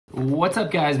What's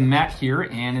up guys, Matt here,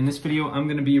 and in this video I'm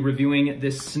going to be reviewing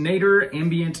this SNADER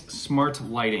Ambient Smart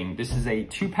Lighting. This is a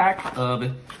 2-pack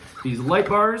of these light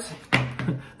bars.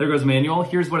 There goes the manual.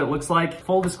 Here's what it looks like.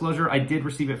 Full disclosure, I did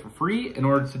receive it for free in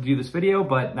order to do this video,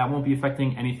 but that won't be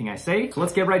affecting anything I say. So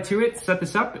let's get right to it, set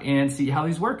this up, and see how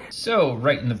these work. So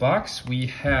right in the box, we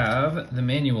have the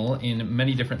manual in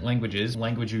many different languages. The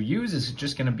language you use is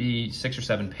just gonna be 6 or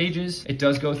 7 pages. It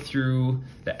does go through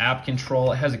the app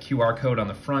control. It has a QR code on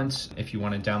the front if you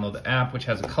wanna download the app, which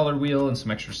has a color wheel and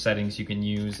some extra settings you can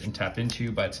use and tap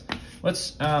into. But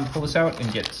let's pull this out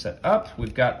and get set up.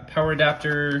 We've got power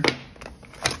adapter,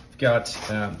 got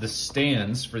the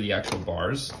stands for the actual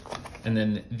bars, and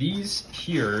then these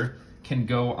here can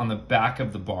go on the back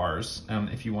of the bars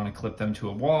if you want to clip them to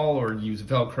a wall or use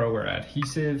Velcro or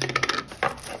adhesive.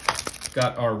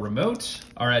 Got our remote,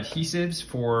 our adhesives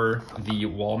for the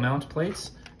wall mount plates,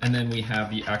 and then we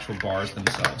have the actual bars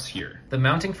themselves here. The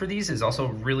mounting for these is also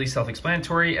really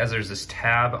self-explanatory, as there's this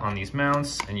tab on these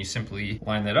mounts and you simply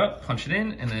line that up, punch it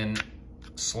in, and then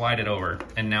slide it over,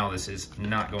 and now this is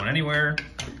not going anywhere.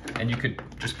 And you could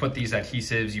just put these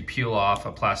adhesives, you peel off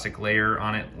a plastic layer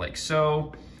on it like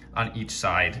so on each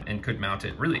side, and could mount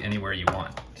it really anywhere you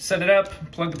want. To set it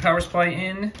up, plug the power supply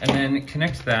in and then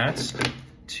connect that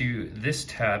to this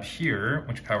tab here,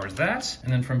 which powers that.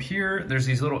 And then from here, there's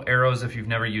these little arrows, if you've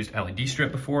never used LED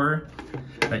strip before,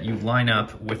 that you line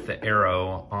up with the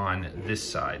arrow on this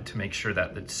side to make sure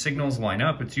that the signals line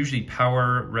up. It's usually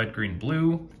power, red, green,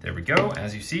 blue. There we go,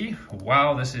 as you see.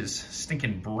 Wow, this is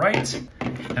stinking bright.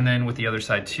 And then with the other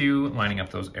side too, lining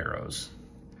up those arrows.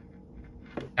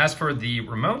 As for the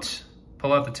remote,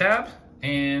 pull out the tab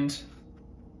and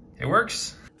it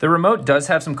works. The remote does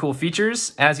have some cool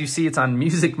features. As you see, it's on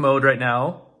music mode right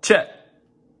now. Check.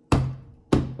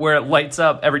 Where it lights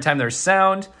up every time there's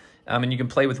sound. And you can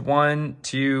play with 1,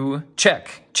 2,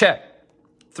 check, check,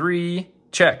 3,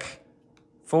 check,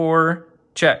 4,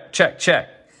 check, check, check.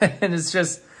 And it's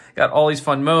just got all these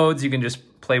fun modes. You can just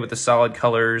play with the solid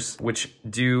colors, which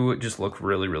do just look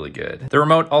really, really good. The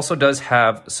remote also does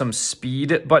have some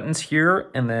speed buttons here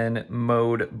and then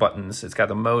mode buttons. It's got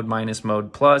the mode minus,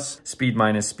 mode plus, speed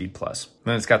minus, speed plus. And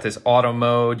then it's got this auto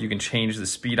mode. You can change the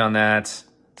speed on that.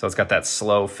 So it's got that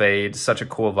slow fade. Such a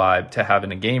cool vibe to have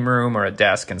in a game room or a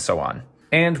desk and so on.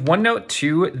 And one note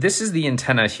too, this is the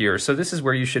antenna here. So this is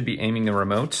where you should be aiming the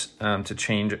remote to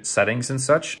change settings and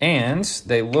such. And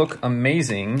they look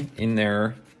amazing in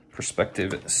their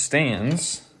perspective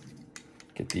stands.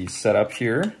 Get these set up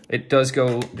here. It does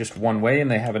go just one way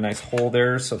and they have a nice hole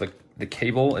there so the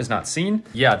cable is not seen.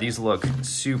 Yeah, these look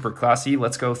super classy.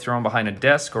 Let's go throw them behind a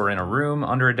desk or in a room,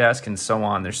 under a desk, and so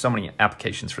on. There's so many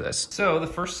applications for this. So the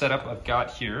first setup I've got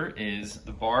here is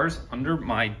the bars under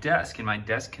my desk, and my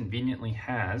desk conveniently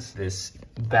has this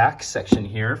back section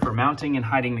here for mounting and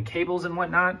hiding the cables and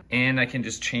whatnot. And I can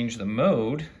just change the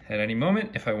mode at any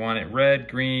moment if I want it red,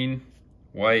 green,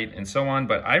 white, and so on.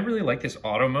 But I really like this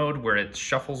auto mode where it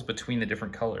shuffles between the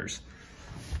different colors.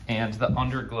 And the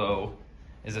underglow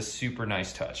is a super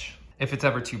nice touch. If it's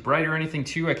ever too bright or anything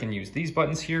too, I can use these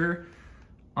buttons here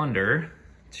under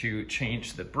to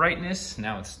change the brightness.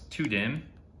 Now it's too dim.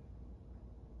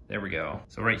 There we go.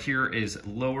 So right here is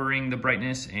lowering the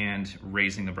brightness and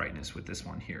raising the brightness with this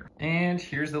one here. And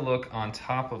here's the look on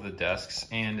top of the desks.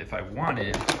 And if I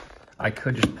wanted, I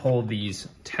could just pull these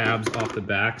tabs off the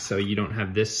back so you don't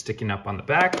have this sticking up on the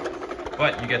back,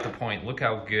 but you get the point. Look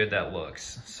how good that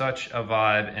looks. Such a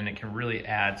vibe, and it can really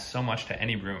add so much to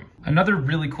any room. Another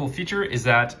really cool feature is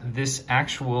that this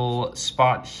actual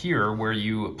spot here where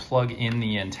you plug in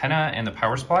the antenna and the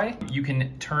power supply, you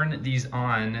can turn these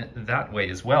on that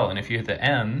way as well. And if you hit the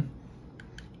M,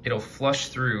 it'll flush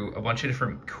through a bunch of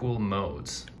different cool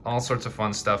modes. All sorts of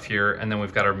fun stuff here. And then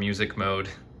we've got our music mode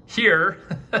here.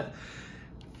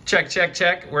 Check, check,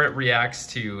 check, where it reacts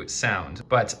to sound.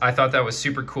 But I thought that was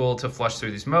super cool to flush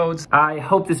through these modes. I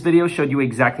hope this video showed you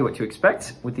exactly what to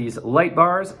expect with these light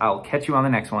bars. I'll catch you on the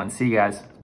next one. See you guys.